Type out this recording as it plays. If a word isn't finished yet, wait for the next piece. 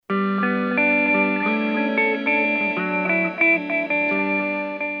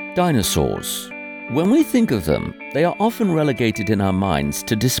Dinosaurs. When we think of them, they are often relegated in our minds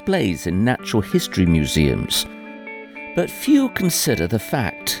to displays in natural history museums. But few consider the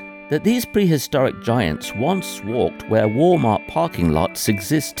fact that these prehistoric giants once walked where Walmart parking lots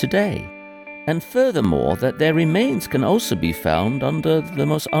exist today. And furthermore, that their remains can also be found under the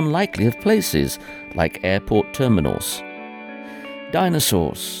most unlikely of places, like airport terminals.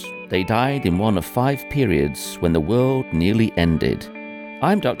 Dinosaurs. They died in one of 5 periods when the world nearly ended.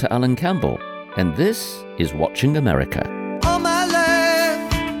 I'm Dr. Alan Campbell, and this is Watching America. All my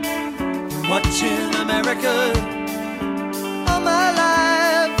life, watching America. All my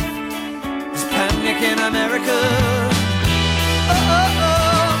life, there's panic in America. Oh, oh,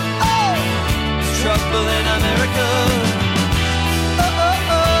 oh, oh, there's trouble in America. Oh, oh,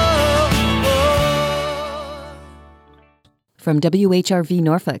 oh, oh. From WHRV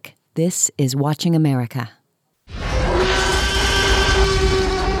Norfolk, this is Watching America.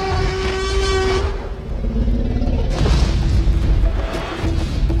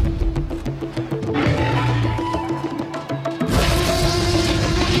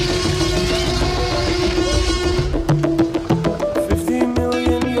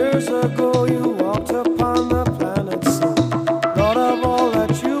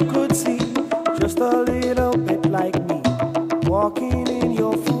 Walking in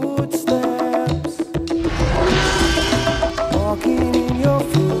your footsteps. Walking in your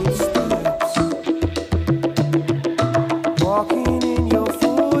footsteps. Walking in your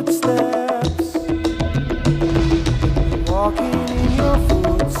footsteps. Walking in your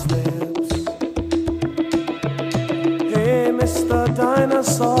footsteps. Hey, Mr.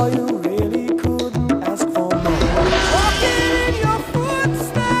 Dinosaur, you really couldn't ask for more. Walking in your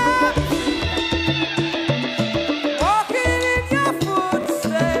footsteps.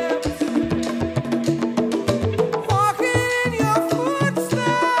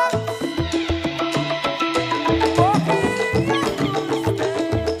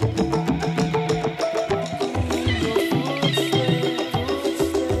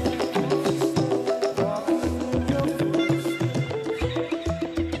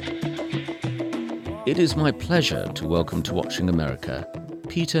 It is my pleasure to welcome to Watching America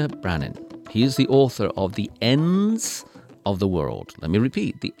Peter Brannin. He is the author of The Ends of the World. Let me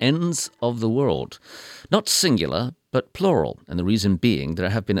repeat, The Ends of the World. Not singular, but plural. And the reason being there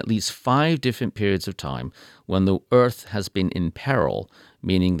have been at least 5 different periods of time when the Earth has been in peril,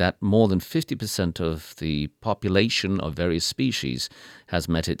 meaning that more than 50% of the population of various species has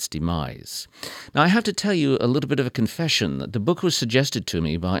met its demise. Now, I have to tell you a little bit of a confession. The book was suggested to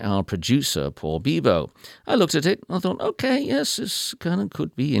me by our producer, Paul Bebo. I looked at it, I thought, okay, yes, this kind of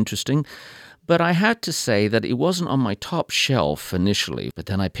could be interesting. But I had to say that it wasn't on my top shelf initially, but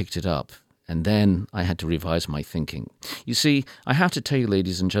then I picked it up. And then I had to revise my thinking. You see, I have to tell you,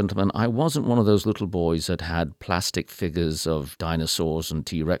 ladies and gentlemen, I wasn't one of those little boys that had plastic figures of dinosaurs and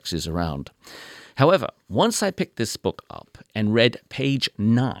T-Rexes around. However, once I picked this book up and read page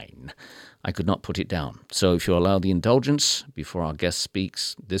 9, I could not put it down. So if you allow the indulgence, before our guest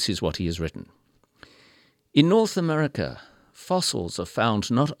speaks, this is what he has written. In North America, fossils are found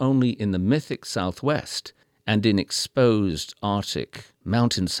not only in the mythic Southwest and in exposed Arctic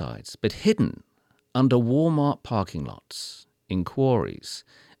mountainsides, but hidden under Walmart parking lots, in quarries,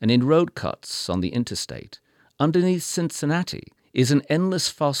 and in road cuts on the interstate. Underneath Cincinnati is an endless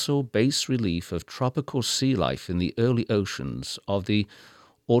fossil bas relief of tropical sea life in the early oceans of the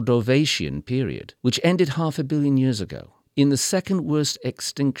Ordovician period, which ended 500 million years ago, in the second worst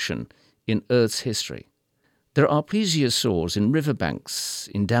extinction in Earth's history. There are plesiosaurs in riverbanks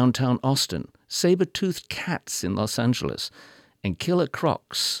in downtown Austin, saber-toothed cats in Los Angeles, and killer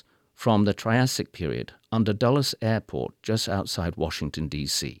crocs from the Triassic period under Dulles Airport just outside Washington,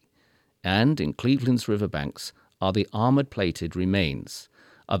 D.C. And in Cleveland's riverbanks are the armored-plated remains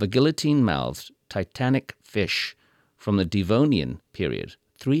of a guillotine-mouthed titanic fish from the Devonian period,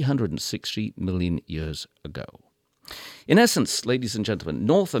 360 million years ago. In essence, ladies and gentlemen,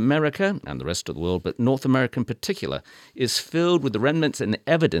 North America, and the rest of the world, but North America in particular, is filled with the remnants and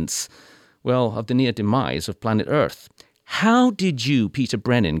evidence, well, of the near demise of planet Earth. How did you, Peter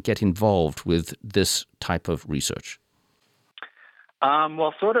Brannin, get involved with this type of research?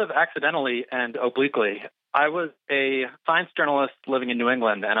 Well, sort of accidentally and obliquely. I was a science journalist living in New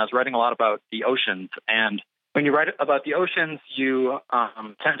England, and I was writing a lot about the oceans. And when you write about the oceans, you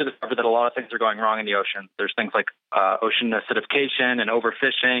tend to discover that a lot of things are going wrong in the ocean. There's things like ocean acidification and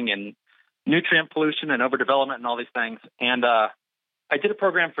overfishing and nutrient pollution and overdevelopment and all these things. And I did a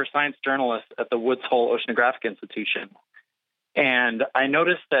program for science journalists at the Woods Hole Oceanographic Institution. And I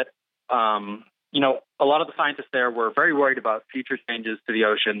noticed that a lot of the scientists there were very worried about future changes to the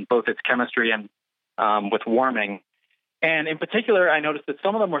ocean, both its chemistry and with warming. And in particular, I noticed that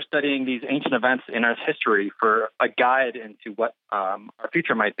some of them were studying these ancient events in Earth's history for a guide into what our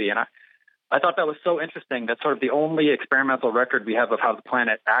future might be. And I thought that was so interesting that sort of the only experimental record we have of how the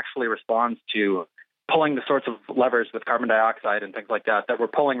planet actually responds to pulling the sorts of levers with carbon dioxide and things like that we're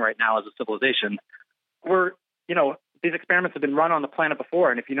pulling right now as a civilization these experiments have been run on the planet before,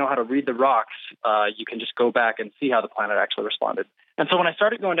 and if you know how to read the rocks, you can just go back and see how the planet actually responded. And so when I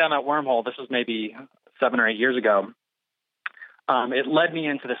started going down that wormhole, this was maybe 7 or 8 years ago, it led me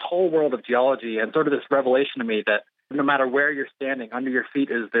into this whole world of geology and sort of this revelation to me that no matter where you're standing, under your feet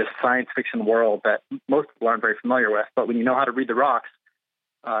is this science fiction world that most people aren't very familiar with. But when you know how to read the rocks,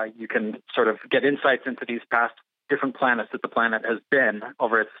 you can sort of get insights into these past different planets that the planet has been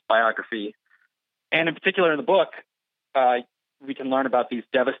over its biography. And in particular in the book, we can learn about these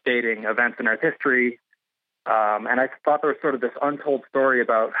devastating events in Earth history. And I thought there was sort of this untold story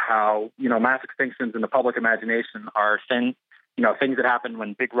about how, mass extinctions in the public imagination are things that happen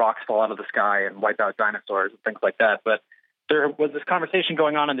when big rocks fall out of the sky and wipe out dinosaurs and things like that. But there was this conversation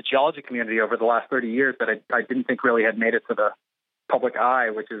going on in the geology community over the last 30 years that I didn't think really had made it to the public eye,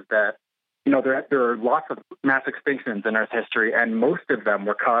 which is that, there are lots of mass extinctions in Earth history, and most of them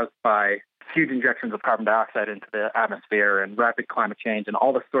were caused by huge injections of carbon dioxide into the atmosphere and rapid climate change and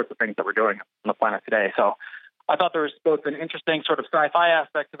all the sorts of things that we're doing on the planet today. So I thought there was both an interesting sort of sci-fi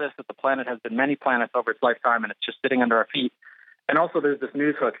aspect to this, that the planet has been many planets over its lifetime and it's just sitting under our feet. And also there's this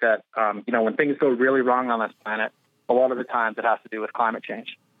news hook that, when things go really wrong on this planet, a lot of the times it has to do with climate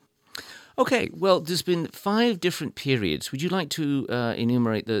change. Okay, well, there's been 5 different periods. Would you like to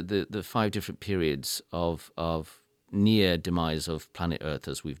enumerate the 5 different periods of near demise of planet Earth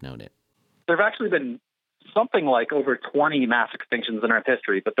as we've known it? There have actually been something like over 20 mass extinctions in Earth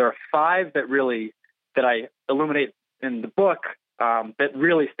history, but there are 5 that I illuminate in the book that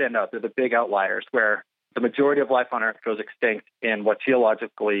really stand out. They're the big outliers where the majority of life on Earth goes extinct in what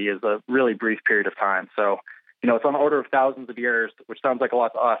geologically is a really brief period of time. So, it's on the order of thousands of years, which sounds like a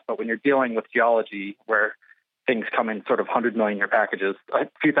lot to us, but when you're dealing with geology where things come in sort of 100 million year packages, a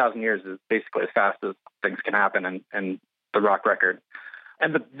few thousand years is basically as fast as things can happen in the rock record.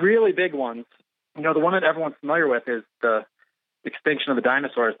 And the really big ones, the one that everyone's familiar with is the extinction of the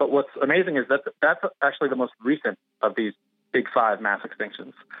dinosaurs. But what's amazing is that that's actually the most recent of these big 5 mass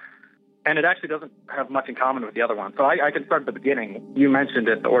extinctions. And it actually doesn't have much in common with the other one. So I can start at the beginning. You mentioned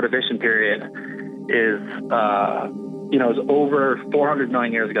it, the Ordovician period is over 400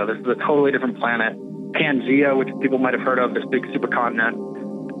 million years ago. This is a totally different planet. Pangaea, which people might have heard of, this big supercontinent,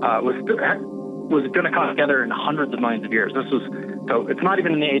 was going to come together in hundreds of millions of years. So it's not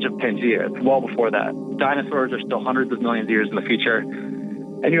even in the age of Pangaea. It's well before that. Dinosaurs are still hundreds of millions of years in the future.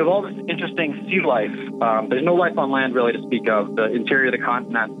 And you have all this interesting sea life. There's no life on land really to speak of. The interior of the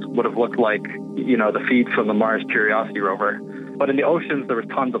continents would have looked like, the feed from the Mars Curiosity rover. But in the oceans, there was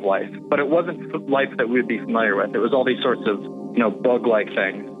tons of life. But it wasn't life that we would be familiar with. It was all these sorts of, bug-like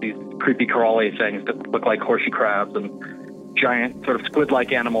things, these creepy crawly things that look like horseshoe crabs and giant sort of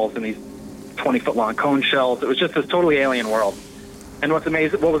squid-like animals and these 20-foot-long cone shells. It was just this totally alien world. And what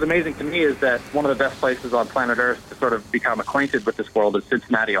was amazing to me is that one of the best places on planet Earth to sort of become acquainted with this world is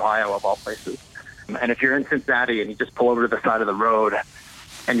Cincinnati, Ohio, of all places. And if you're in Cincinnati and you just pull over to the side of the road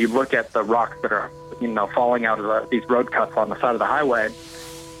and you look at the rocks that are, falling out of these road cuts on the side of the highway,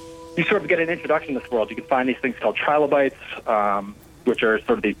 you sort of get an introduction to this world. You can find these things called trilobites, which are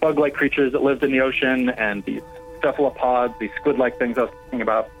sort of these bug-like creatures that lived in the ocean, and these cephalopods, these squid-like things I was talking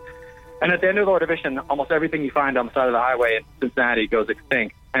about. And at the end of the Ordovician, almost everything you find on the side of the highway in Cincinnati goes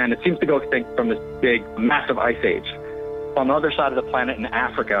extinct. And it seems to go extinct from this big, massive ice age. On the other side of the planet in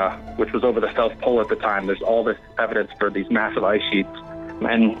Africa, which was over the South Pole at the time, there's all this evidence for these massive ice sheets.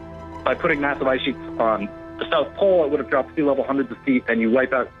 And by putting massive ice sheets on the South Pole, it would have dropped sea level hundreds of feet, and you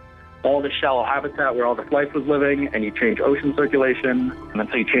wipe out all the shallow habitat where all this life was living, and you change ocean circulation, and then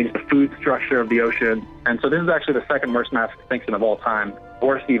so you change the food structure of the ocean. And so this is actually the second worst mass extinction of all time,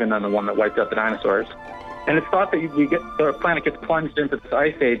 worse even than the one that wiped out the dinosaurs. And it's thought that the planet gets plunged into this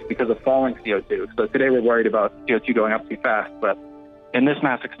ice age because of falling CO2. So today we're worried about CO2 going up too fast, but in this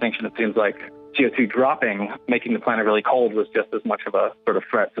mass extinction, it seems like CO2 dropping, making the planet really cold, was just as much of a sort of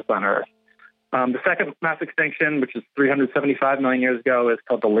threat to planet Earth. The second mass extinction, which is 375 million years ago, is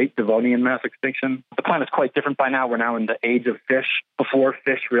called the Late Devonian mass extinction. The planet's quite different by now. We're now in the age of fish. Before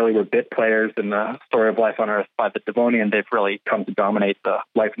fish really were bit players in the story of life on Earth, by the Devonian, they've really come to dominate the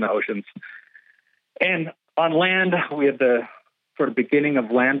life in the oceans. And on land, we had the sort of beginning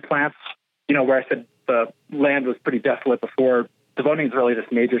of land plants, where I said the land was pretty desolate before Devonian is really this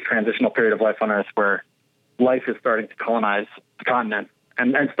major transitional period of life on Earth where life is starting to colonize the continent.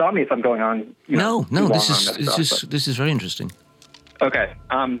 And stop me if I'm going on. No, too long this is very interesting. Okay.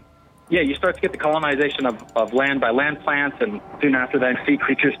 You start to get the colonization of land by land plants, and soon after that, sea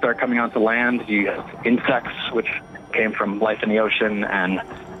creatures start coming onto land. You have insects, which came from life in the ocean, and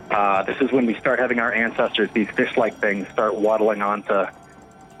this is when we start having our ancestors, these fish-like things, start waddling onto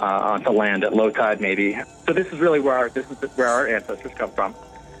land at low tide, maybe. So this is really where our ancestors come from.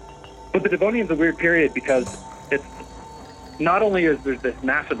 But the Devonian is a weird period because it's not only is there this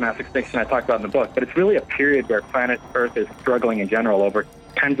massive mass extinction I talked about in the book, but it's really a period where planet Earth is struggling in general over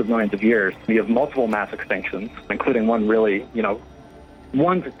tens of millions of years. We have multiple mass extinctions, including one really,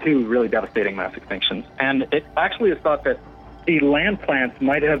 1 to 2 really devastating mass extinctions. And it actually is thought that the land plants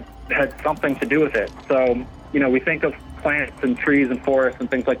might have had something to do with it. So, we think of plants and trees and forests and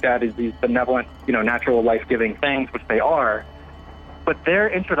things like that as these benevolent, natural life-giving things, which they are. But their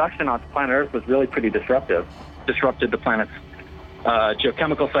introduction onto planet Earth was really pretty disruptive. Disrupted the planet's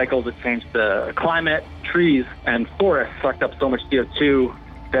geochemical cycles. It changed the climate. Trees and forests sucked up so much CO2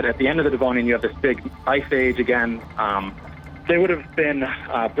 that at the end of the Devonian, you have this big ice age again. They would have been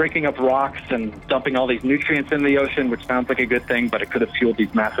breaking up rocks and dumping all these nutrients in the ocean, which sounds like a good thing, but it could have fueled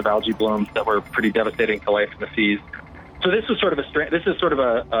these massive algae blooms that were pretty devastating to life in the seas. So this is sort of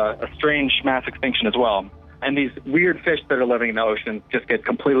a strange mass extinction as well. And these weird fish that are living in the ocean just get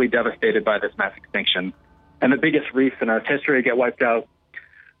completely devastated by this mass extinction. And the biggest reefs in Earth's history get wiped out.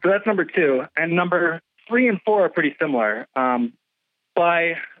 So that's number 2. And number 3 and 4 are pretty similar.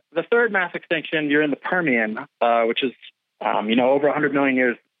 By the third mass extinction, you're in the Permian, which is, over 100 million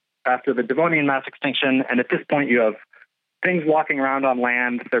years after the Devonian mass extinction. And at this point, you have things walking around on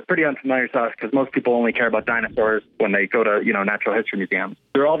land. They're pretty unfamiliar to us because most people only care about dinosaurs when they go to, natural history museums.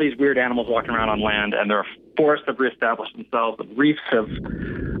 There are all these weird animals walking around on land, and there are forests have reestablished themselves, and reefs have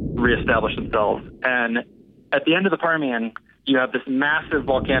reestablished themselves. And at the end of the Permian, you have this massive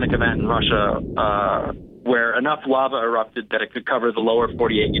volcanic event in Russia where enough lava erupted that it could cover the lower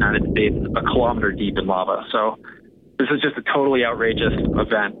 48 United States a kilometer deep in lava. So this is just a totally outrageous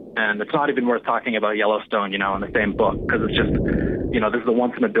event, and it's not even worth talking about Yellowstone, in the same book, because it's just, this is a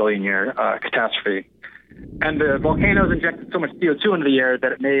once-in-a-billion-year catastrophe. And the volcanoes injected so much CO2 into the air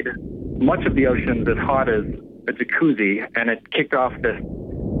that it made much of the oceans as hot as a jacuzzi, and it kicked off this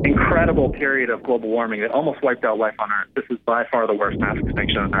incredible period of global warming that almost wiped out life on Earth. This is by far the worst mass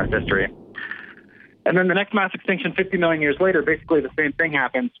extinction in Earth's history. And then the next mass extinction 50 million years later, basically the same thing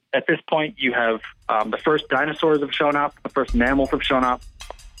happens. At this point, you have the first dinosaurs have shown up, the first mammals have shown up,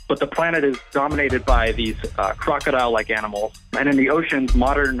 but the planet is dominated by these crocodile-like animals. And in the oceans,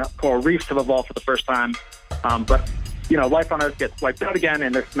 modern coral reefs have evolved for the first time. But life on Earth gets wiped out again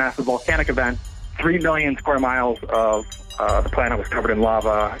in this massive volcanic event. 3 million square miles of the planet was covered in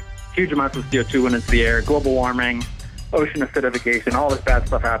lava. Huge amounts of CO2 went into the air, global warming, ocean acidification, all this bad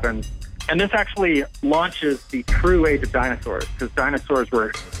stuff happens. And this actually launches the true age of dinosaurs, because dinosaurs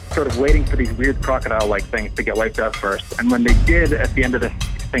were sort of waiting for these weird crocodile-like things to get wiped out first. And when they did, at the end of this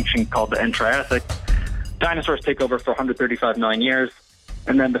extinction called the End Triassic, dinosaurs take over for 135 million years.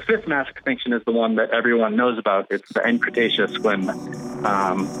 And then the fifth mass extinction is the one that everyone knows about. It's the End Cretaceous, when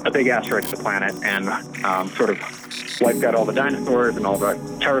a big asteroid hit the planet and sort of wiped out all the dinosaurs and all the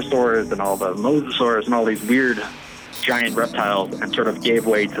pterosaurs and all the mosasaurs and all these weird giant reptiles, and sort of gave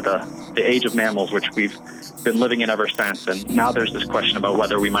way to the age of mammals, which we've been living in ever since. And now there's this question about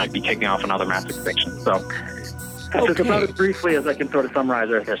whether we might be kicking off another mass extinction. So that's just about as briefly as I can sort of summarize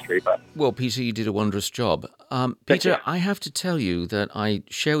Earth history. But well, Peter, you did a wondrous job. Peter, I have to tell you that I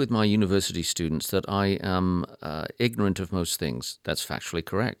share with my university students that I am ignorant of most things. That's factually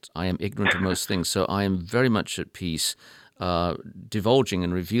correct. I am ignorant of most things, so I am very much at peace divulging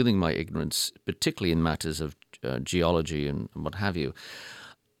and revealing my ignorance, particularly in matters of geology and what have you.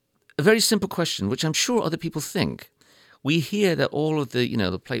 A very simple question, which I'm sure other people think. We hear that all of the,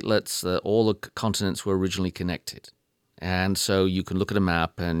 the platelets, all the continents were originally connected. And so you can look at a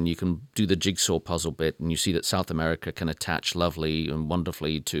map and you can do the jigsaw puzzle bit, and you see that South America can attach lovely and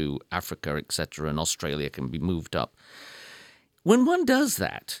wonderfully to Africa, etc., and Australia can be moved up. When one does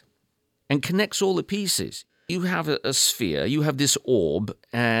that and connects all the pieces, you have a sphere, you have this orb,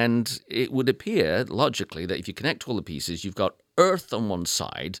 and it would appear logically that if you connect all the pieces, you've got Earth on one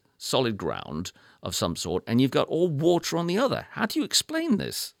side, solid ground of some sort, and you've got all water on the other. How do you explain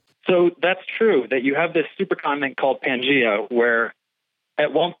this? So that's true, that you have this supercontinent called Pangaea, where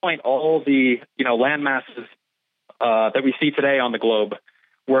at one point all the land masses that we see today on the globe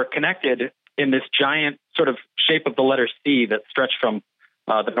were connected in this giant sort of shape of the letter C that stretched from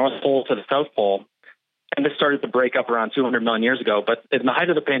the North Pole to the South Pole. and this started to break up around 200 million years ago. But in the height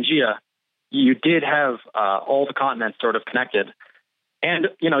of the Pangea, you did have all the continents sort of connected. And,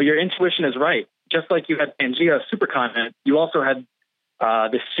 your intuition is right. Just like you had Pangea, a supercontinent, you also had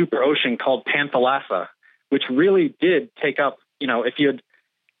this super ocean called Panthalassa, which really did take up, if you're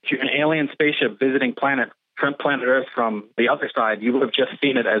an alien spaceship visiting planet Earth from the other side, you would have just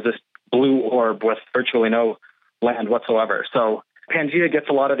seen it as this blue orb with virtually no land whatsoever. So Pangea gets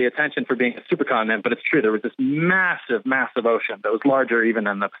a lot of the attention for being a supercontinent, but it's true. There was this massive, massive ocean that was larger even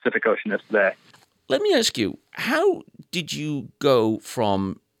than the Pacific Ocean is today. Let me ask you, how did you go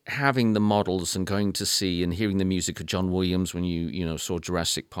from having the models and going to see and hearing the music of John Williams when you saw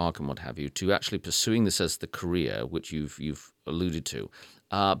Jurassic Park and what have you, to actually pursuing this as the career, which you've alluded to,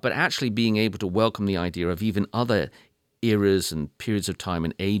 but actually being able to welcome the idea of even other eras and periods of time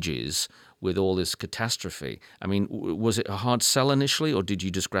and ages with all this catastrophe? I mean, was it a hard sell initially, or did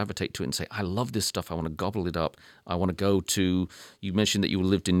you just gravitate to it and say, I love this stuff, I want to gobble it up, I want to go to, you mentioned that you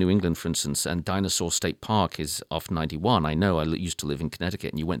lived in New England, for instance, and Dinosaur State Park is off 91. I know, I used to live in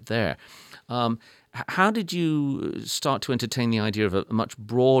Connecticut, and you went there. How did you start to entertain the idea of a much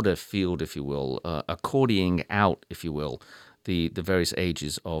broader field, if you will, accordioning out, if you will, the various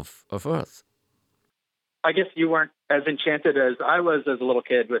ages of Earth? I guess you weren't as enchanted as I was as a little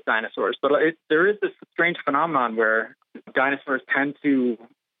kid with dinosaurs, but there is this strange phenomenon where dinosaurs tend to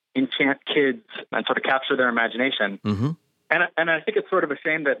enchant kids and sort of capture their imagination. Mm-hmm. And I think it's sort of a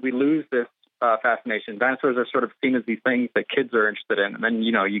shame that we lose this fascination. Dinosaurs are sort of seen as these things that kids are interested in. And then,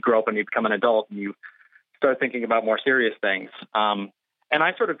 you grow up and you become an adult and you start thinking about more serious things. And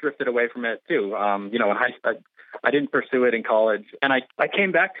I sort of drifted away from it too. I didn't pursue it in college. And I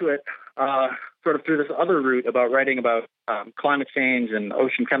came back to it sort of through this other route about writing about climate change and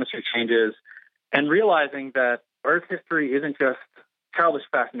ocean chemistry changes, and realizing that Earth history isn't just childish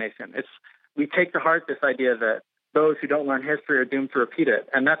fascination. We take to heart this idea that those who don't learn history are doomed to repeat it.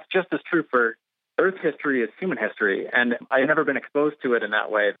 And that's just as true for Earth history as human history. And I've never been exposed to it in that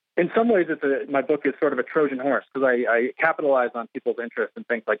way. In some ways, my book is sort of a Trojan horse, because I capitalize on people's interest in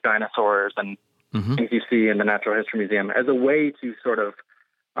things like dinosaurs and things you see in the Natural History Museum as a way to sort of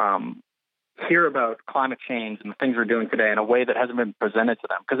hear about climate change and the things we're doing today in a way that hasn't been presented to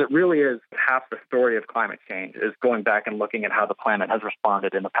them. Because it really is half the story of climate change, is going back and looking at how the planet has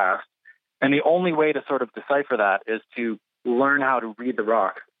responded in the past. And the only way to sort of decipher that is to learn how to read the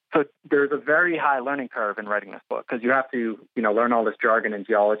rock. So there's a very high learning curve in writing this book, because you have to, learn all this jargon in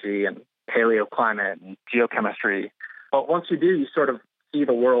geology and paleoclimate and geochemistry. But once you do, you sort of see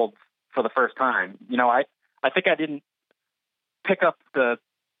the world for the first time. I think I didn't pick up the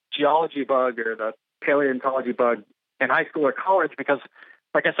geology bug or the paleontology bug in high school or college because,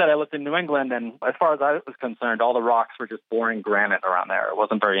 like I said, I lived in New England, and as far as I was concerned, all the rocks were just boring granite around there. It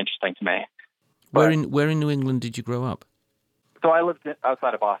wasn't very interesting to me. Where in New England did you grow up? So I lived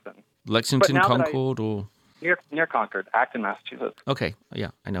outside of Boston. Lexington, Concord, or? Near Concord, Acton, Massachusetts. Okay, yeah,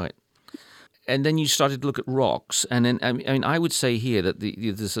 I know it. And then you started to look at rocks, and then I would say here that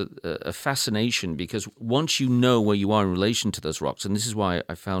there's a fascination, because once you know where you are in relation to those rocks, and this is why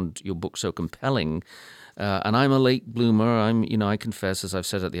I found your book so compelling. And I'm a late bloomer. I confess, as I've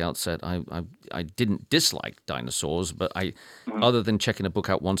said at the outset, I didn't dislike dinosaurs, but other than checking a book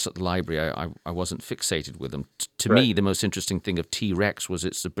out once at the library, I wasn't fixated with them. To me, the most interesting thing of T-Rex was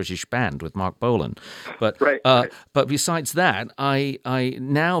it's the British band with Mark Bolan. But but besides that, I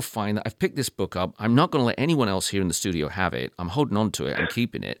now find that I've picked this book up. I'm not going to let anyone else here in the studio have it. I'm holding on to it and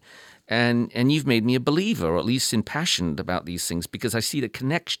keeping it. And you've made me a believer, or at least impassioned about these things, because I see the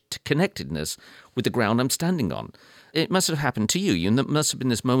connectedness with the ground I'm standing on. It must have happened to you. There must have been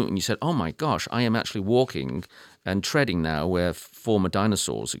this moment when you said, oh my gosh, I am actually walking and treading now where former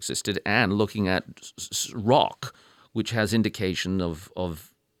dinosaurs existed, and looking at rock, which has indication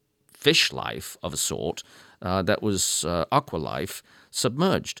of fish life of a sort that was aqua life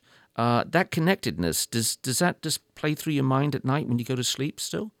submerged. That connectedness, does that just play through your mind at night when you go to sleep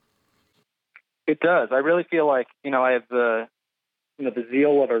still? It does. I really feel like, I have the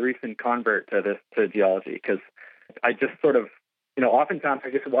zeal of a recent convert to geology, because I just sort of, oftentimes I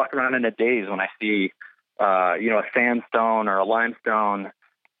just walk around in a daze when I see, a sandstone or a limestone,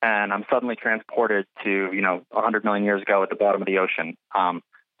 and I'm suddenly transported to, 100 million years ago at the bottom of the ocean.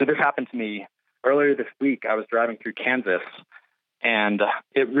 So this happened to me earlier this week. I was driving through Kansas, and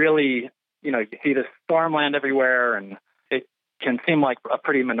it really, you see this farmland everywhere, and can seem like a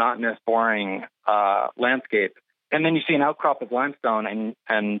pretty monotonous, boring landscape. And then you see an outcrop of limestone,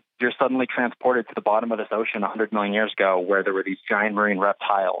 and you're suddenly transported to the bottom of this ocean 100 million years ago, where there were these giant marine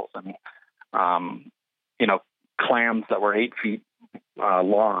reptiles and, clams that were 8 feet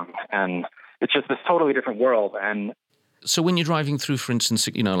long. And it's just this totally different world. And so when you're driving through, for instance,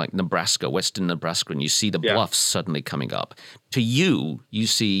 like Nebraska, western Nebraska, and you see the bluffs suddenly coming up, to you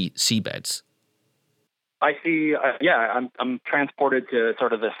see seabeds. I see, I'm transported to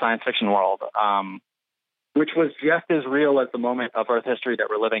sort of the science fiction world, which was just as real as the moment of Earth history that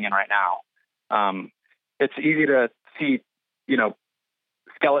we're living in right now. It's easy to see,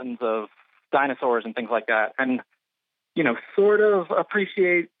 skeletons of dinosaurs and things like that, and, sort of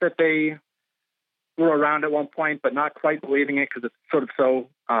appreciate that they were around at one point, but not quite believing it because it's sort of so,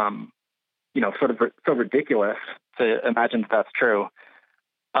 so ridiculous to imagine that that's true.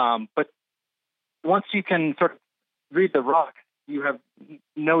 But once you can sort of read the rock, you have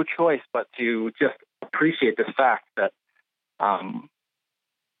no choice but to just appreciate this fact that, I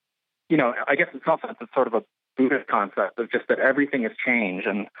guess in some sense it's sort of a Buddhist concept of just that everything has changed,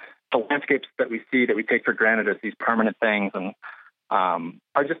 and the landscapes that we see that we take for granted as these permanent things and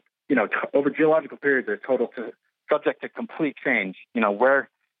are just, over geological periods are subject to complete change. Where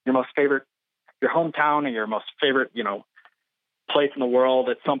your hometown or your most favorite, place in the world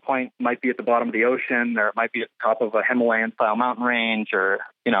at some point might be at the bottom of the ocean, or it might be at the top of a Himalayan-style mountain range, or,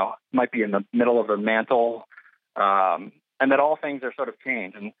 might be in the middle of a mantle, and that all things are sort of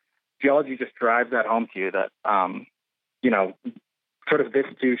changed. And geology just drives that home to you that, sort of this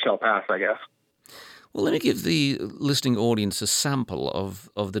too shall pass, I guess. Well, let me give the listening audience a sample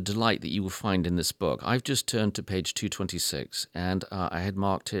of the delight that you will find in this book. I've just turned to page 226, and I had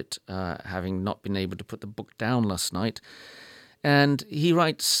marked it, having not been able to put the book down last night. And he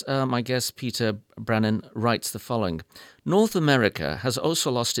writes, my guest Peter Brannan writes the following: North America has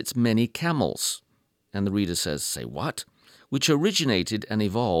also lost its many camels. And the reader says, say what? Which originated and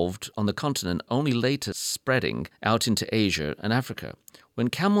evolved on the continent, only later spreading out into Asia and Africa. When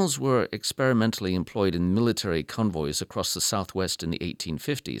camels were experimentally employed in military convoys across the Southwest in the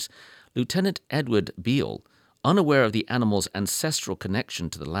 1850s, Lieutenant Edward Beale, unaware of the animal's ancestral connection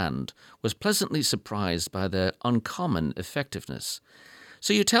to the land, was pleasantly surprised by their uncommon effectiveness.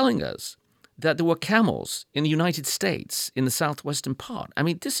 So you're telling us that there were camels in the United States in the southwestern part. I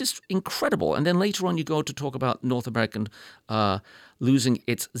mean, this is incredible. And then later on you go to talk about North American losing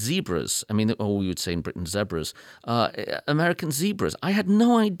its zebras. I mean, we would say in Britain zebras. American zebras. I had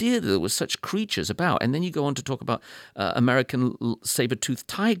no idea that there were such creatures about. And then you go on to talk about American saber-toothed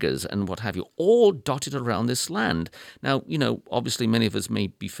tigers and what have you, all dotted around this land. Now, obviously many of us may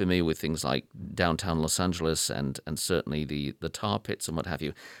be familiar with things like downtown Los Angeles and certainly the tar pits and what have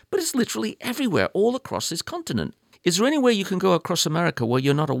you. But it's literally everywhere, all across this continent. Is there any way you can go across America where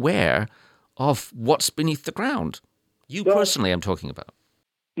you're not aware of what's beneath the ground? Personally, I'm talking about.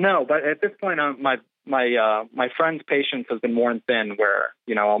 No, but at this point, my friend's patience has been worn thin. Where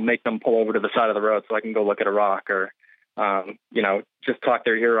I'll make them pull over to the side of the road so I can go look at a rock, or just talk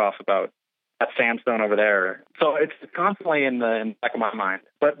their ear off about that sandstone over there. So it's constantly in the back of my mind.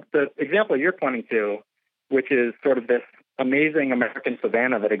 But the example you're pointing to, which is sort of this amazing American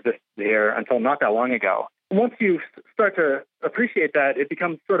savanna that existed here until not that long ago. Once you start to appreciate that, it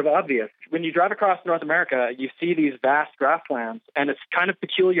becomes sort of obvious. When you drive across North America, you see these vast grasslands, and it's kind of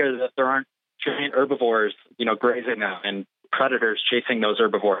peculiar that there aren't giant herbivores, grazing them and predators chasing those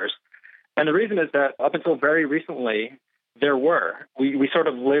herbivores. And the reason is that up until very recently, there were. We sort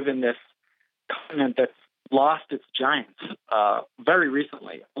of live in this continent that's lost its giants very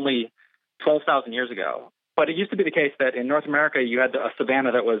recently, only 12,000 years ago. But it used to be the case that in North America, you had a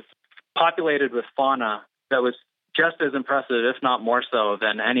savanna that was populated with fauna that was just as impressive, if not more so,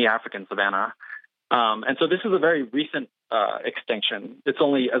 than any African savanna. And so this is a very recent extinction. It's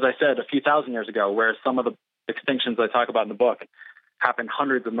only, as I said, a few thousand years ago, whereas some of the extinctions I talk about in the book happened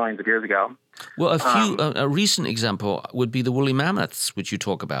hundreds of millions of years ago. Well, a recent example would be the woolly mammoths, which you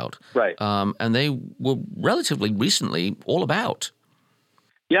talk about. Right. And they were relatively recently all about.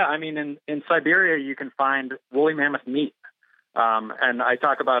 Yeah, I mean, in Siberia, you can find woolly mammoth meat. And I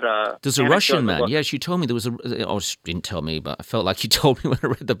talk about there's a Russian man. Yes, you told me there was a. Oh, you didn't tell me, but I felt like you told me when I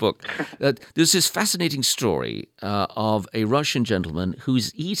read the book. There's this fascinating story of a Russian gentleman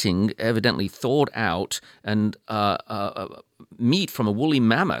who's eating evidently thawed out and meat from a woolly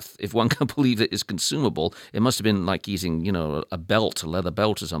mammoth. If one can believe it is consumable, it must have been like eating, a leather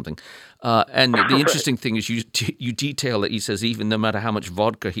belt or something. And the interesting thing is you detail that he says even no matter how much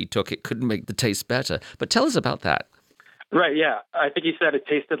vodka he took, it couldn't make the taste better. But tell us about that. Right, yeah. I think he said it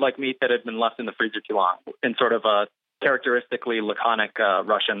tasted like meat that had been left in the freezer too long, in sort of a characteristically laconic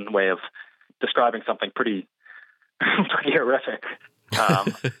Russian way of describing something pretty horrific.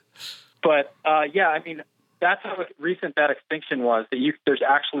 But, yeah, I mean, that's how recent that extinction was, that there's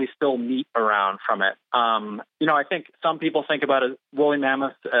actually still meat around from it. I think some people think about woolly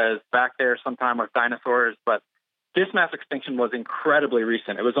mammoths as back there sometime with dinosaurs, but this mass extinction was incredibly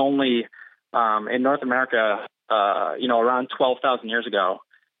recent. It was only in North America, around 12,000 years ago,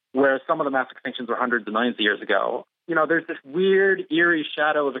 whereas some of the mass extinctions were hundreds of millions of years ago. There's this weird, eerie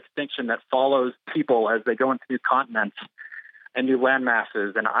shadow of extinction that follows people as they go into new continents and new land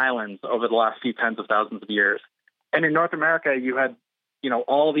masses and islands over the last few tens of thousands of years. And in North America, you had,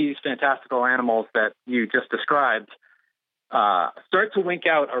 all these fantastical animals that you just described start to wink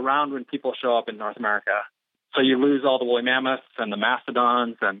out around when people show up in North America. So you lose all the woolly mammoths and the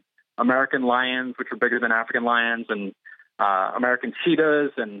mastodons and American lions, which are bigger than African lions, and American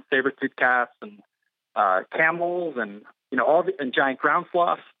cheetahs and saber-toothed cats and camels and, and giant ground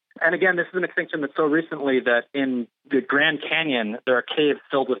sloths. And again, this is an extinction that's so recently that in the Grand Canyon, there are caves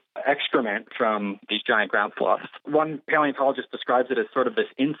filled with excrement from these giant ground sloths. One paleontologist describes it as sort of this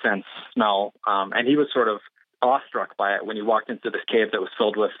incense smell, and he was sort of awestruck by it when he walked into this cave that was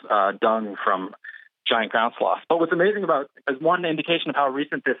filled with dung from giant ground sloths. But what's amazing about, as one indication of how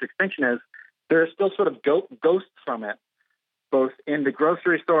recent this extinction is, there are still sort of ghosts from it, both in the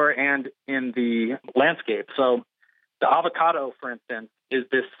grocery store and in the landscape. So the avocado, for instance, is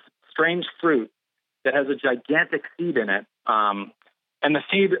this strange fruit that has a gigantic seed in it. And the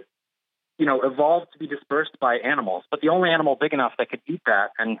seed, evolved to be dispersed by animals. But the only animal big enough that could eat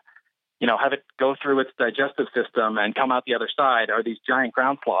that and, have it go through its digestive system and come out the other side are these giant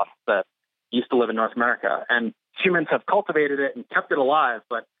ground sloths that used to live in North America. And humans have cultivated it and kept it alive,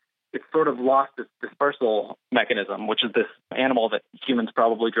 but it's sort of lost its dispersal mechanism, which is this animal that humans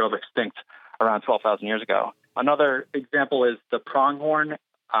probably drove extinct around 12,000 years ago. Another example is the pronghorn,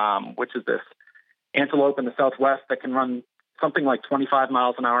 which is this antelope in the Southwest that can run something like 25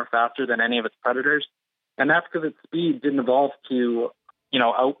 miles an hour faster than any of its predators. And that's because its speed didn't evolve to,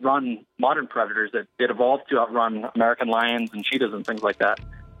 outrun modern predators. It evolved to outrun American lions and cheetahs and things like that.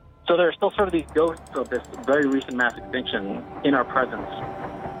 So there are still sort of these ghosts of this very recent mass extinction in our presence.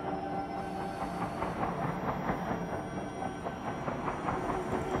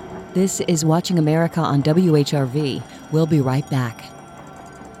 This is Watching America on WHRV. We'll be right back.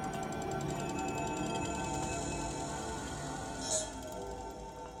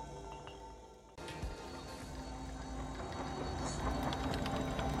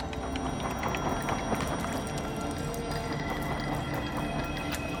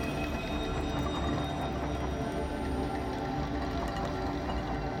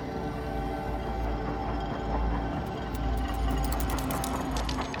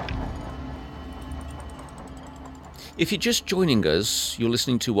 If you're just joining us, you're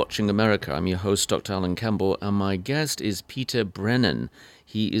listening to Watching America. I'm your host, Dr. Alan Campbell, and my guest is Peter Brennan.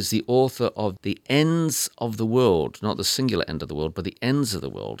 He is the author of The Ends of the World, not the singular end of the world, but the ends of the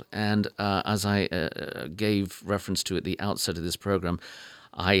world. And as I gave reference to at the outset of this program,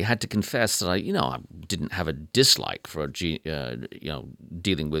 I had to confess that I didn't have a dislike for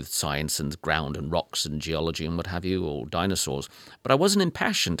dealing with science and ground and rocks and geology and what have you, or dinosaurs. But I wasn't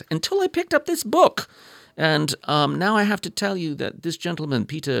impassioned until I picked up this book. And now I have to tell you that this gentleman,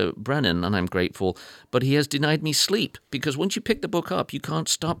 Peter Brennan, and I'm grateful, but he has denied me sleep, because once you pick the book up, you can't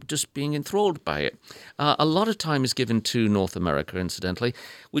stop just being enthralled by it. A lot of time is given to North America, incidentally,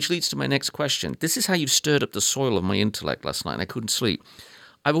 which leads to my next question. This is how you've stirred up the soil of my intellect last night, and I couldn't sleep.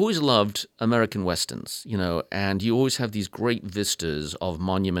 I've always loved American Westerns, and you always have these great vistas of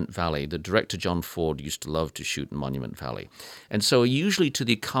Monument Valley. The director John Ford used to love to shoot in Monument Valley. And so usually to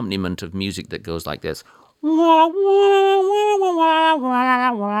the accompaniment of music that goes like this.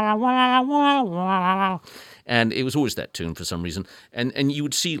 And it was always that tune for some reason. And you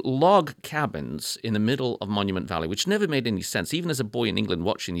would see log cabins in the middle of Monument Valley, which never made any sense. Even as a boy in England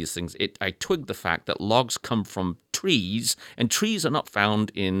watching these things, I twigged the fact that logs come from trees, and trees are not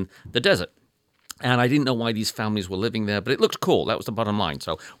found in the desert. And I didn't know why these families were living there, but it looked cool. That was the bottom line.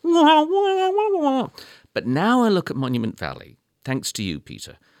 So, but now I look at Monument Valley, thanks to you,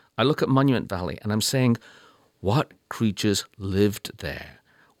 Peter. I look at Monument Valley and I'm saying, what creatures lived there?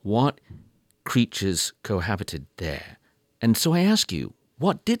 What creatures cohabited there? And so I ask you,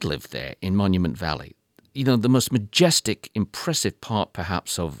 what did live there in Monument Valley? The most majestic, impressive part,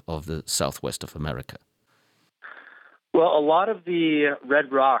 perhaps, of the southwest of America. Well, a lot of the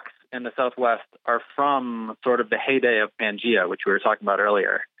red rocks in the Southwest are from sort of the heyday of Pangaea, which we were talking about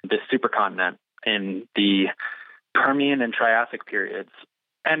earlier, this supercontinent in the Permian and Triassic periods.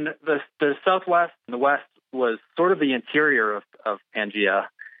 And the Southwest and the West was sort of the interior of Pangaea,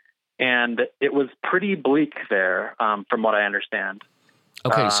 and it was pretty bleak there, from what I understand.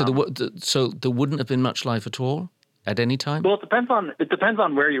 Okay, so there wouldn't have been much life at all at any time? Well, it depends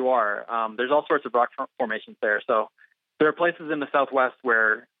on where you are. There's all sorts of rock formations there. So there are places in the Southwest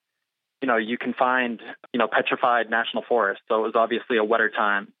where, you can find, petrified national forest. So it was obviously a wetter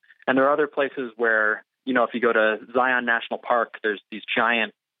time. And there are other places where, if you go to Zion National Park, there's these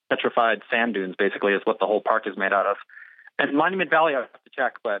giant petrified sand dunes, basically, is what the whole park is made out of. And Monument Valley, I have to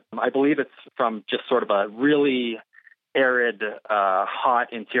check, but I believe it's from just sort of a really arid,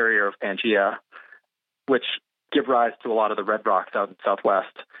 hot interior of Pangaea, which give rise to a lot of the red rocks out in the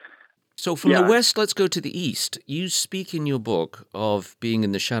Southwest. So from the west, let's go to the east. You speak in your book of being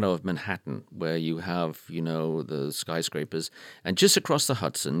in the shadow of Manhattan, where you have, the skyscrapers, and just across the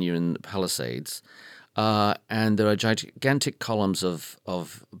Hudson, you're in the Palisades, and there are gigantic columns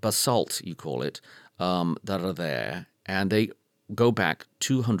of basalt, you call it, that are there, and they go back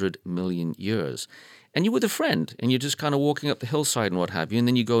 200 million years. And you're with a friend, and you're just kind of walking up the hillside and what have you, and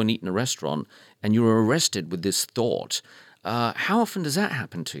then you go and eat in a restaurant, and you're arrested with this thought. How often does that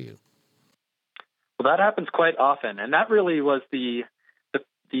happen to you? Well, that happens quite often, and that really was the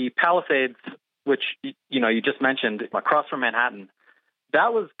Palisades, which you just mentioned, across from Manhattan.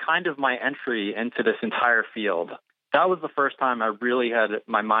 That was kind of my entry into this entire field. That was the first time I really had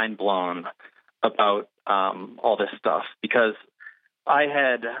my mind blown about all this stuff, because I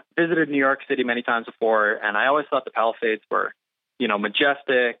had visited New York City many times before, and I always thought the Palisades were,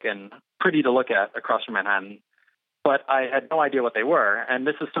 majestic and pretty to look at across from Manhattan, but I had no idea what they were. And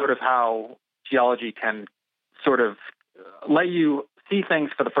this is sort of how geology can sort of let you see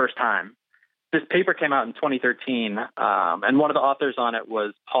things for the first time. This paper came out in 2013, and one of the authors on it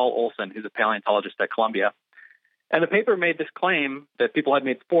was Paul Olson, who's a paleontologist at Columbia. And the paper made this claim that people had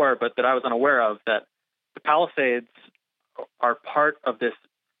made before, but that I was unaware of, that the Palisades are part of this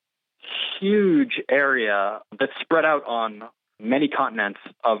huge area that's spread out on many continents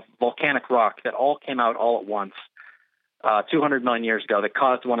of volcanic rock that all came out all at once 200 million years ago, that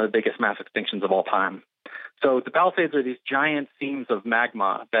caused one of the biggest mass extinctions of all time. So the Palisades are these giant seams of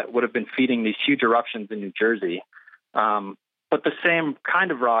magma that would have been feeding these huge eruptions in New Jersey. But the same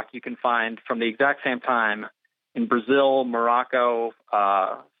kind of rock you can find from the exact same time in Brazil, Morocco,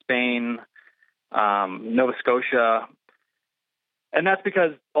 Spain, Nova Scotia. And that's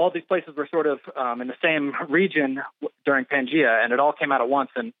because all these places were sort of in the same region during Pangaea, and it all came out at once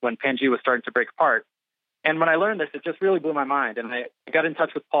and when Pangaea was starting to break apart. And when I learned this, it just really blew my mind. And I got in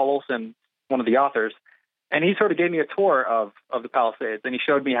touch with Paul Olson, one of the authors, and he sort of gave me a tour of the Palisades. And he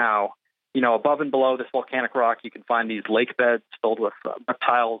showed me how, above and below this volcanic rock, you can find these lake beds filled with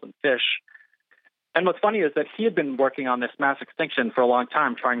reptiles and fish. And what's funny is that he had been working on this mass extinction for a long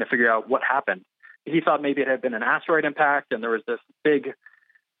time, trying to figure out what happened. He thought maybe it had been an asteroid impact, and there was this big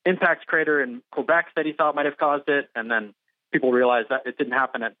impact crater in Quebec that he thought might have caused it. And then people realized that it didn't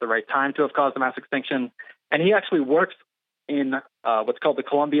happen at the right time to have caused the mass extinction. And he actually works in what's called the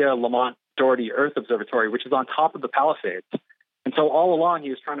Columbia-Lamont Doherty Earth Observatory, which is on top of the Palisades. And so all along, he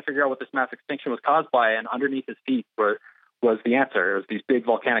was trying to figure out what this mass extinction was caused by, and underneath his feet was the answer. It was these big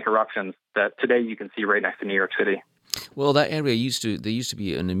volcanic eruptions that today you can see right next to New York City. Well, that area there used to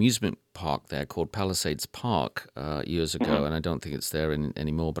be an amusement park there called Palisades Park years ago, Mm-hmm. and I don't think it's there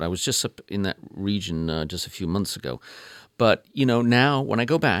anymore. But I was just up in that region just a few months ago. But, now when I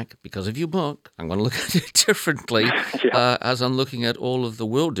go back, because of your book, I'm going to look at it differently as I'm looking at all of the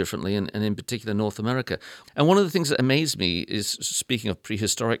world differently, and in particular North America. And one of the things that amazed me is, speaking of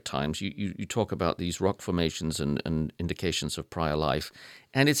prehistoric times, you talk about these rock formations and indications of prior life,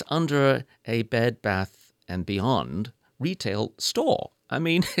 and it's under a Bed Bath & Beyond retail store. I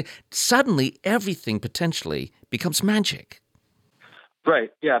mean, suddenly everything potentially becomes magic.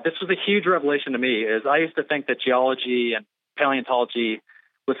 Right. Yeah. This was a huge revelation to me. Is I used to think that geology and paleontology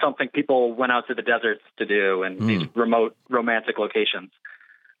was something people went out to the deserts to do and these remote romantic locations.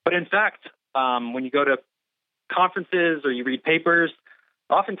 But in fact, when you go to conferences or you read papers,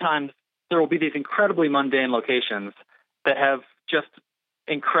 oftentimes there will be these incredibly mundane locations that have just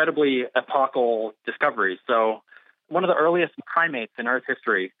incredibly epochal discoveries. So one of the earliest primates in Earth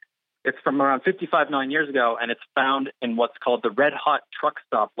history, it's from around 55 million years ago, and it's found in what's called the Red Hot Truck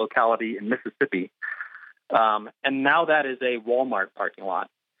Stop locality in Mississippi. And now that is a Walmart parking lot.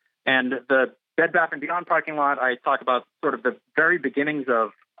 And the Bed Bath & Beyond parking lot, I talk about sort of the very beginnings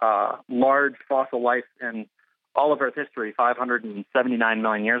of large fossil life in all of Earth history, 579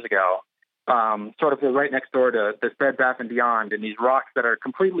 million years ago. Sort of right next door to this Bed Bath & Beyond, and these rocks that are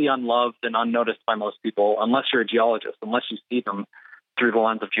completely unloved and unnoticed by most people, unless you're a geologist, unless you see them through the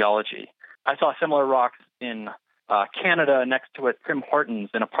lens of geology. I saw similar rocks in Canada next to a Tim Hortons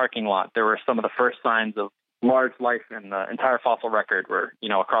in a parking lot. There were some of the first signs of large life in the entire fossil record. We're,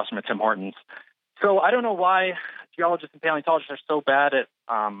 across from a Tim Hortons. So I don't know why geologists and paleontologists are so bad at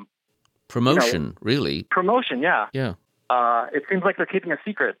promotion, really. Promotion, yeah. Yeah. It seems like they're keeping a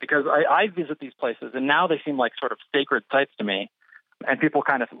secret because I visit these places and now they seem like sort of sacred sites to me. And people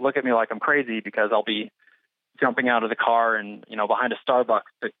kind of look at me like I'm crazy because I'll be jumping out of the car and, behind a Starbucks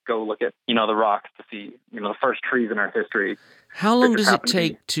to go look at, the rocks to see, the first trees in our history. How long does it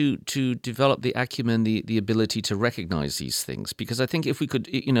take to develop the acumen, the ability to recognize these things? Because I think if we could,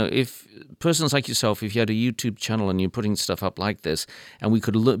 if persons like yourself, if you had a YouTube channel and you're putting stuff up like this, and we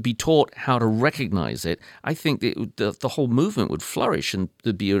could be taught how to recognize it, I think the whole movement would flourish and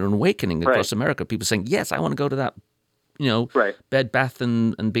there'd be an awakening across America. People saying, yes, I want to go to that, Bed, Bath,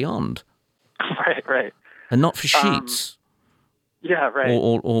 and Beyond. Right. And not for sheets. Yeah, right.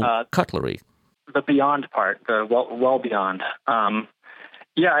 Or cutlery. The beyond part, the well beyond.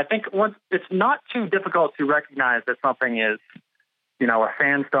 I think it's not too difficult to recognize that something is, a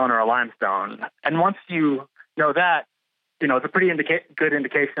sandstone or a limestone. And once you know that, it's a pretty good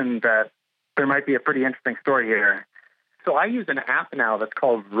indication that there might be a pretty interesting story here. So I use an app now that's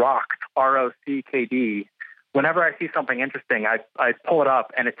called Rocked, ROCKD. Whenever I see something interesting, I pull it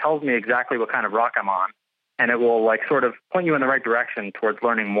up and it tells me exactly what kind of rock I'm on. And it will sort of point you in the right direction towards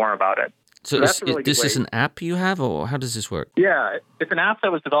learning more about it. So this is an app you have, or how does this work? Yeah, it's an app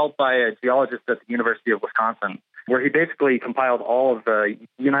that was developed by a geologist at the University of Wisconsin, where he basically compiled all of the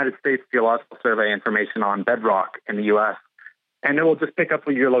United States Geological Survey information on bedrock in the U.S. And it will just pick up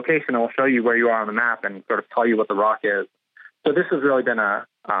your location and will show you where you are on the map and sort of tell you what the rock is. So this has really been a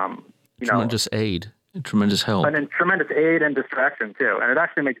tremendous aid. Tremendous help. And a tremendous aid and distraction too, and it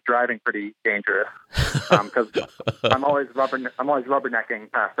actually makes driving pretty dangerous because I'm always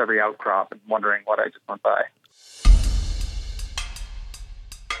rubbernecking past every outcrop and wondering what I just went by.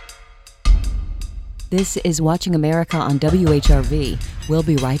 This is Watching America on WHRV. We'll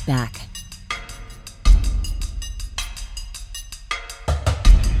be right back.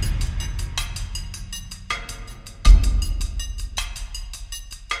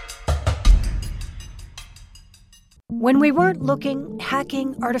 When we weren't looking,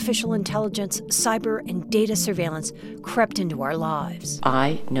 hacking, artificial intelligence, cyber, and data surveillance crept into our lives.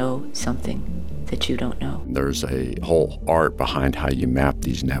 I know something that you don't know. There's a whole art behind how you map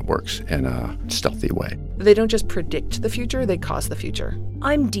these networks in a stealthy way. They don't just predict the future, they cause the future.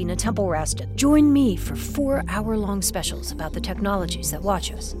 I'm Dina Temple-Raston. Join me for 4-hour-long specials about the technologies that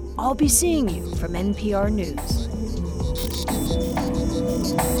watch us. I'll be seeing you from NPR News.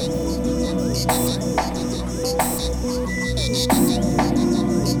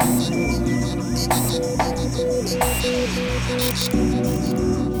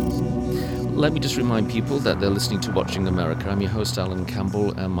 Let me just remind people that they're listening to Watching America. I'm your host, Alan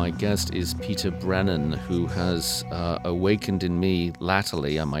Campbell, and my guest is Peter Brannan, who has awakened in me,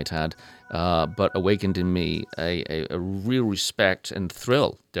 latterly, I might add, but awakened in me a real respect and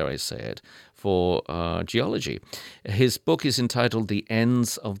thrill, dare I say it, for geology. His book is entitled The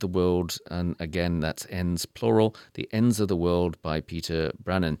Ends of the World, and again, that's ends plural, The Ends of the World by Peter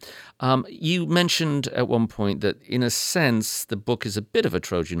Brannan. You mentioned at one point that, in a sense, the book is a bit of a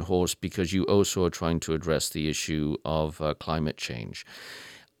Trojan horse because you also are trying to address the issue of climate change.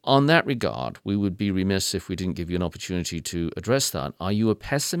 On that regard, we would be remiss if we didn't give you an opportunity to address that. Are you a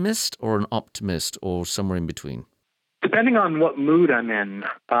pessimist or an optimist or somewhere in between? Depending on what mood I'm in,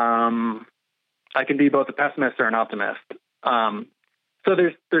 I can be both a pessimist or an optimist. So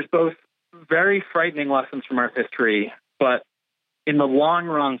there's both very frightening lessons from Earth history, but in the long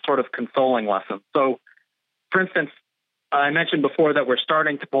run, sort of consoling lessons. So, for instance, I mentioned before that we're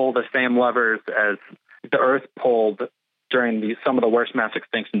starting to pull the same levers as the Earth pulled during some of the worst mass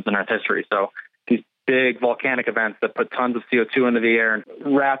extinctions in Earth history. So these big volcanic events that put tons of CO2 into the air and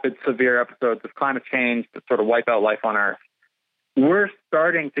rapid, severe episodes of climate change that sort of wipe out life on Earth. We're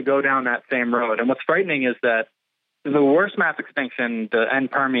starting to go down that same road. And what's frightening is that the worst mass extinction, the end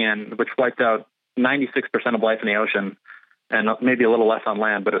Permian, which wiped out 96% of life in the ocean and maybe a little less on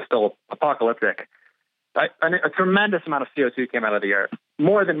land, but it's still apocalyptic, a tremendous amount of CO2 came out of the Earth,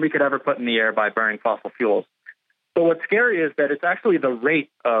 more than we could ever put in the air by burning fossil fuels. But what's scary is that it's actually the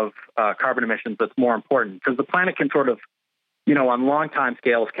rate of carbon emissions that's more important, because the planet can sort of, on long time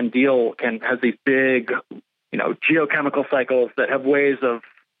scales, has these big, geochemical cycles that have ways of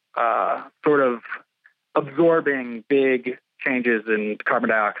sort of absorbing big changes in carbon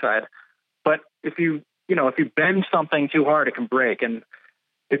dioxide. But if you bend something too hard, it can break. And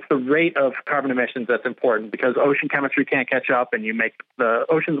it's the rate of carbon emissions that's important, because ocean chemistry can't catch up, and you make the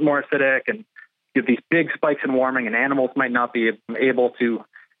oceans more acidic, and you have these big spikes in warming, and animals might not be able to,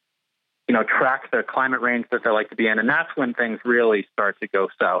 track the climate range that they like to be in. And that's when things really start to go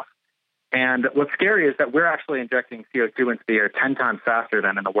south. And what's scary is that we're actually injecting CO2 into the air 10 times faster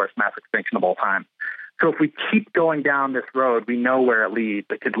than in the worst mass extinction of all time. So if we keep going down this road, we know where it leads.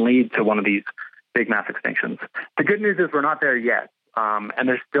 It could lead to one of these big mass extinctions. The good news is we're not there yet. And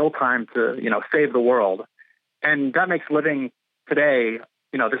there's still time to, save the world. And that makes living today,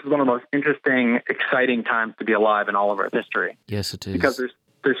 this is one of the most interesting, exciting times to be alive in all of Earth history. Yes, it is. Because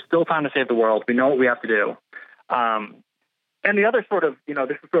there's still time to save the world. We know what we have to do. And the other sort of, this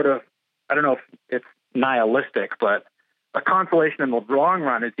is sort of, I don't know if it's nihilistic, but a consolation in the long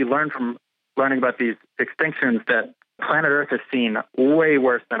run is you learn from learning about these extinctions that planet Earth has seen way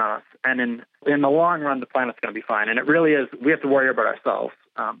worse than us. And in the long run, the planet's going to be fine. And it really is, we have to worry about ourselves.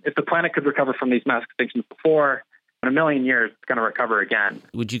 If the planet could recover from these mass extinctions before, in a million years, it's going to recover again.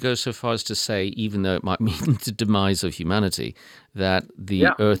 Would you go so far as to say, even though it might mean the demise of humanity, that the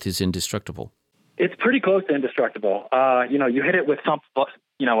Earth is indestructible? It's pretty close to indestructible. You hit it with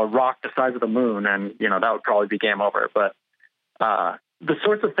a rock the size of the moon, and, that would probably be game over. But the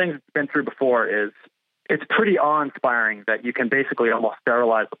sorts of things it's been through before it's pretty awe-inspiring that you can basically almost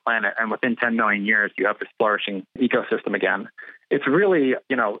sterilize the planet, and within 10 million years, you have this flourishing ecosystem again. It's really,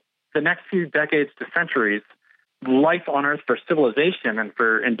 the next few decades to centuries, life on Earth for civilization and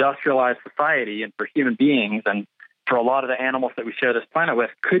for industrialized society and for human beings and for a lot of the animals that we share this planet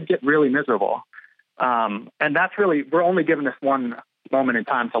with could get really miserable. And that's really, we're only given this one moment in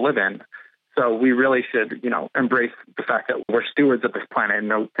time to live in. So we really should, embrace the fact that we're stewards of this planet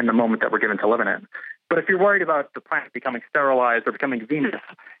in the moment that we're given to live in it. But if you're worried about the planet becoming sterilized or becoming Venus,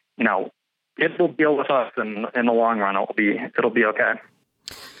 it will deal with us in the long run. It'll be okay.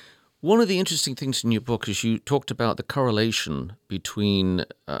 One of the interesting things in your book is you talked about the correlation between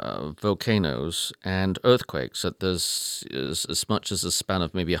volcanoes and earthquakes, that there's as much as a span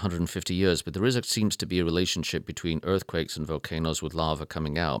of maybe 150 years, but seems to be a relationship between earthquakes and volcanoes with lava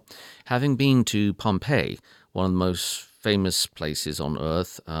coming out. Having been to Pompeii, one of the most famous places on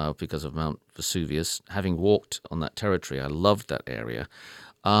Earth because of Mount Vesuvius, having walked on that territory, I loved that area.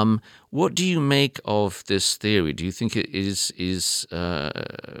 What do you make of this theory? Do you think it is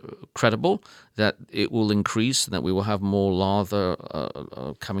credible that it will increase and that we will have more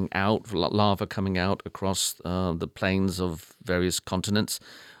lava coming out across the plains of various continents,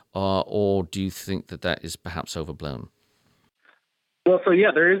 or do you think that is perhaps overblown? Well,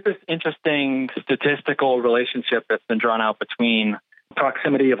 there is this interesting statistical relationship that's been drawn out between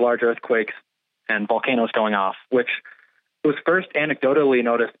proximity of large earthquakes and volcanoes going off, which was first anecdotally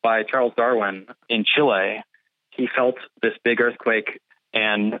noticed by Charles Darwin in Chile. He felt this big earthquake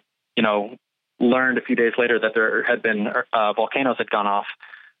and, learned a few days later that there had been volcanoes had gone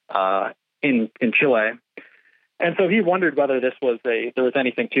off in Chile. And so he wondered whether there was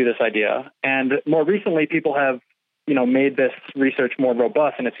anything to this idea. And more recently, people have, made this research more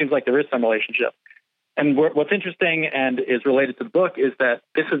robust, and it seems like there is some relationship. And what's interesting and is related to the book is that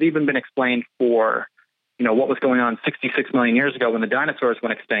this has even been explained for what was going on 66 million years ago when the dinosaurs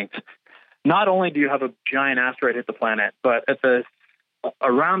went extinct. Not only do you have a giant asteroid hit the planet, but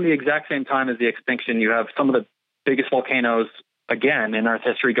around the exact same time as the extinction, you have some of the biggest volcanoes, again, in Earth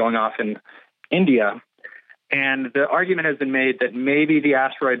history going off in India. And the argument has been made that maybe the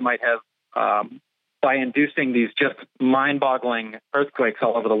asteroid might have, by inducing these just mind-boggling earthquakes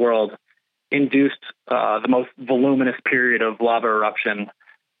all over the world, induced the most voluminous period of lava eruption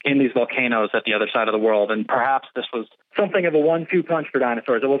in these volcanoes at the other side of the world. And perhaps this was something of a 1-2 punch for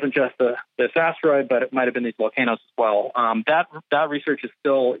dinosaurs. It wasn't just this asteroid, but it might have been these volcanoes as well. That research is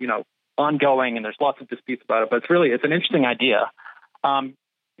still, ongoing, and there's lots of disputes about it, but it's an interesting idea.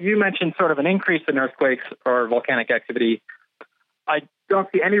 You mentioned sort of an increase in earthquakes or volcanic activity. I don't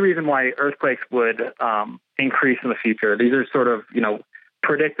see any reason why earthquakes would increase in the future. These are sort of,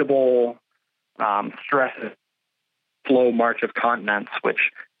 predictable stresses, slow march of continents, which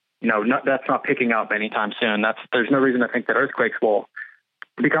that's not picking up anytime soon. There's no reason to think that earthquakes will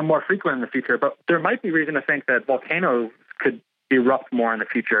become more frequent in the future, but there might be reason to think that volcanoes could erupt more in the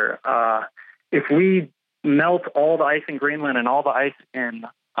future. If we melt all the ice in Greenland and all the ice in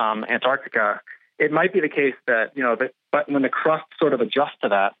Antarctica, it might be the case that, but when the crust sort of adjusts to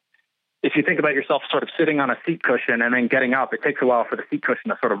that, if you think about yourself sort of sitting on a seat cushion and then getting up, it takes a while for the seat cushion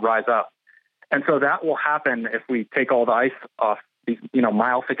to sort of rise up. And so that will happen if we take all the ice off these,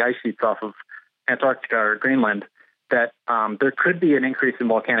 mile-thick ice sheets off of Antarctica or Greenland, that there could be an increase in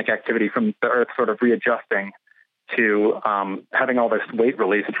volcanic activity from the Earth sort of readjusting to having all this weight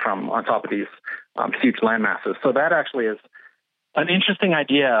released from on top of these huge land masses. So that actually is an interesting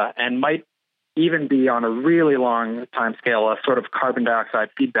idea and might even be on a really long time scale, a sort of carbon dioxide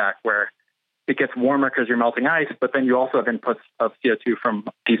feedback where it gets warmer because you're melting ice, but then you also have inputs of CO2 from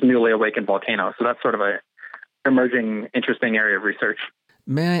these newly awakened volcanoes. So that's sort of a emerging, interesting area of research.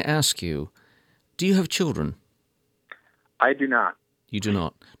 May I ask you, do you have children? I do not. You do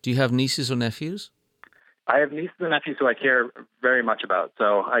not. Do you have nieces or nephews? I have nieces and nephews who I care very much about.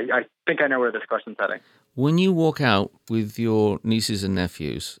 So I think I know where this question's heading. When you walk out with your nieces and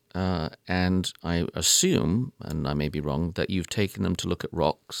nephews, and I assume, and I may be wrong, that you've taken them to look at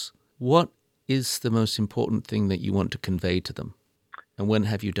rocks, what is the most important thing that you want to convey to them? And when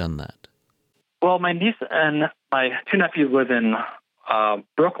have you done that? Well, my niece and my two nephews live in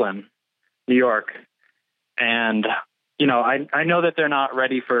Brooklyn, New York. And, I know that they're not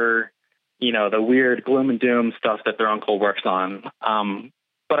ready for, the weird gloom and doom stuff that their uncle works on.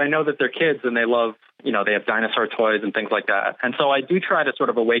 But I know that they're kids and they love, they have dinosaur toys and things like that. And so I do try to sort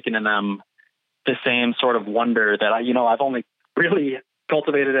of awaken in them the same sort of wonder that I've only really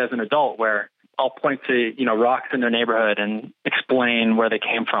cultivated as an adult, where I'll point to, rocks in their neighborhood and explain where they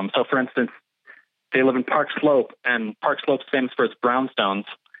came from. So for instance, they live in Park Slope, and Park Slope's famous for its brownstones.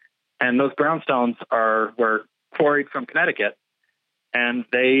 And those brownstones were quarried from Connecticut, and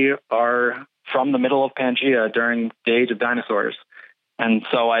they are from the middle of Pangaea during the age of dinosaurs. And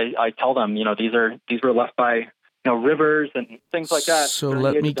so I tell them, these were left by, rivers and things like that. So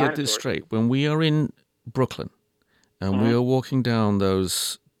let me get this straight. When we are in Brooklyn and we are walking down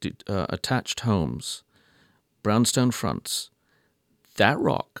those attached homes, brownstone fronts, that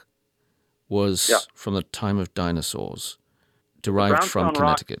rock was from the time of dinosaurs, derived from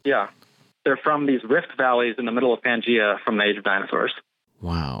Connecticut. Rock, they're from these rift valleys in the middle of Pangaea from the age of dinosaurs.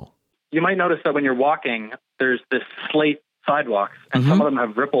 Wow. You might notice that when you're walking, there's this slate sidewalks, and some of them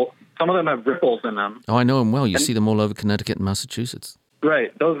have ripples in them. Oh, I know them well. You see them all over Connecticut and Massachusetts.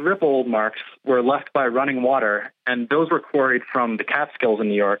 Right. Those ripple marks were left by running water, and those were quarried from the Catskills in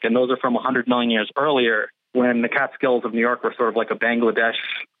New York, and those are from 100 million years earlier, when the Catskills of New York were sort of like a Bangladesh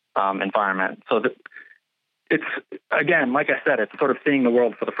environment. So it's, again, like I said, it's sort of seeing the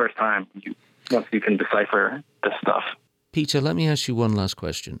world for the first time once you can decipher this stuff. Peter, let me ask you one last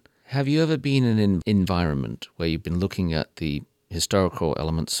question. Have you ever been in an environment where you've been looking at the historical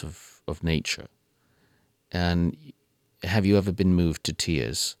elements of nature? And have you ever been moved to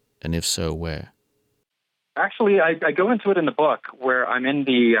tears? And if so, where? Actually, I go into it in the book where I'm in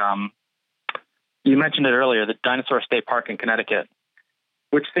the, you mentioned it earlier, the Dinosaur State Park in Connecticut,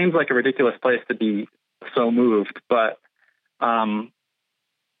 which seems like a ridiculous place to be so moved. But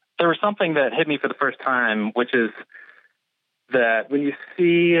there was something that hit me for the first time, which is that when you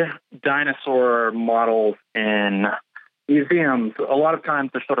see dinosaur models in museums, a lot of times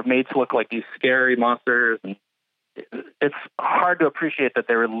they're sort of made to look like these scary monsters. And it's hard to appreciate that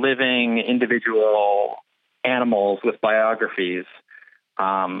they were living individual animals with biographies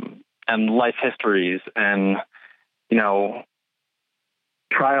and life histories and,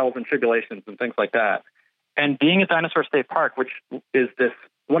 trials and tribulations and things like that. And being at Dinosaur State Park, which is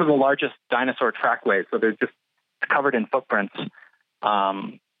one of the largest dinosaur trackways, so they're just covered in footprints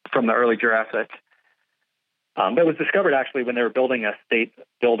from the early Jurassic. That was discovered actually when they were building a state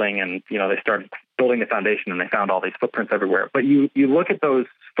building, and they started building the foundation, and they found all these footprints everywhere. But you look at those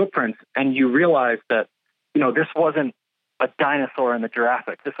footprints and you realize that this wasn't a dinosaur in the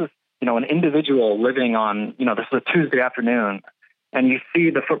Jurassic. This is an individual living on this is a Tuesday afternoon, and you see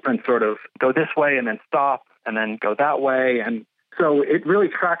the footprints sort of go this way and then stop and then go that way. And so it really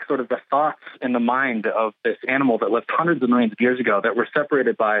tracks sort of the thoughts in the mind of this animal that lived hundreds of millions of years ago that were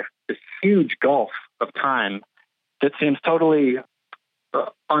separated by this huge gulf of time that seems totally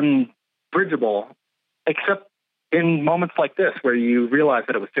unbridgeable, except in moments like this where you realize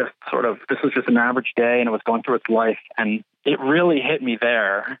that it was just this was just an average day and it was going through its life. And it really hit me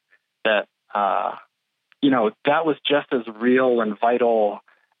there that, that was just as real and vital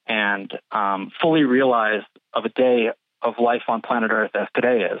and fully realized of a day of life on planet Earth as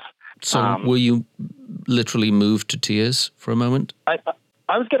today is. So were you literally moved to tears for a moment? I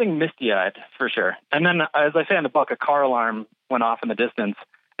was getting misty-eyed for sure. And then, as I say in the book, a car alarm went off in the distance,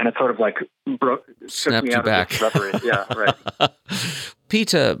 and it sort of like snapped you back. Yeah, right.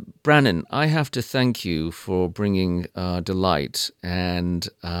 Peter Brannin, I have to thank you for bringing delight and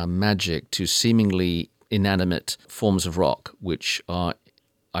magic to seemingly inanimate forms of rock, which are,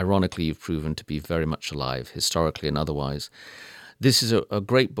 ironically, you've proven to be very much alive, historically and otherwise. This is a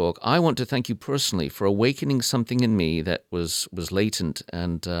great book. I want to thank you personally for awakening something in me that was latent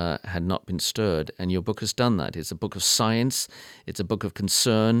and had not been stirred, and your book has done that. It's a book of science. It's a book of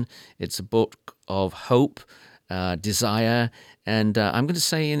concern. It's a book of hope desire, and I'm going to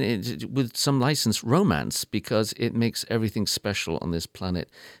say with some license, romance, because it makes everything special on this planet.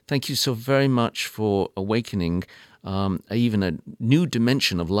 Thank you so very much for awakening even a new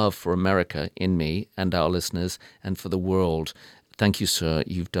dimension of love for America in me and our listeners and for the world. Thank you, sir.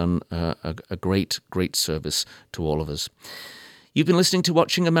 You've done a great, great service to all of us. You've been listening to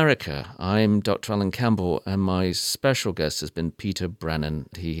Watching America. I'm Dr. Alan Campbell, and my special guest has been Peter Brannan.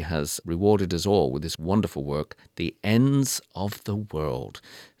 He has rewarded us all with this wonderful work, The Ends of the World.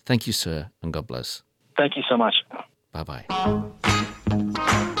 Thank you, sir, and God bless. Thank you so much. Bye-bye.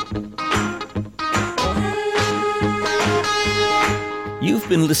 You've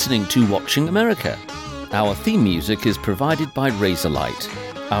been listening to Watching America. Our theme music is provided by Razorlight.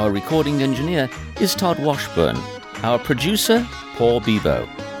 Our recording engineer is Todd Washburn. Our producer, Paul Bebo.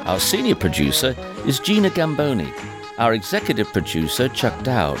 Our senior producer is Gina Gamboni. Our executive producer, Chuck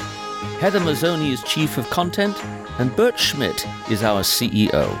Dowd. Heather Mazzoni is chief of content, and Bert Schmidt is our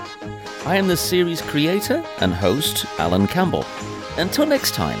CEO. I am the series creator and host, Alan Campbell. Until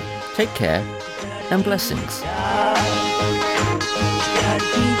next time, take care and blessings.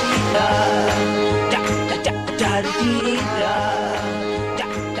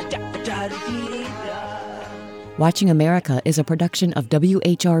 Watching America is a production of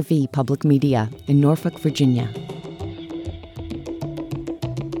WHRV Public Media in Norfolk, Virginia.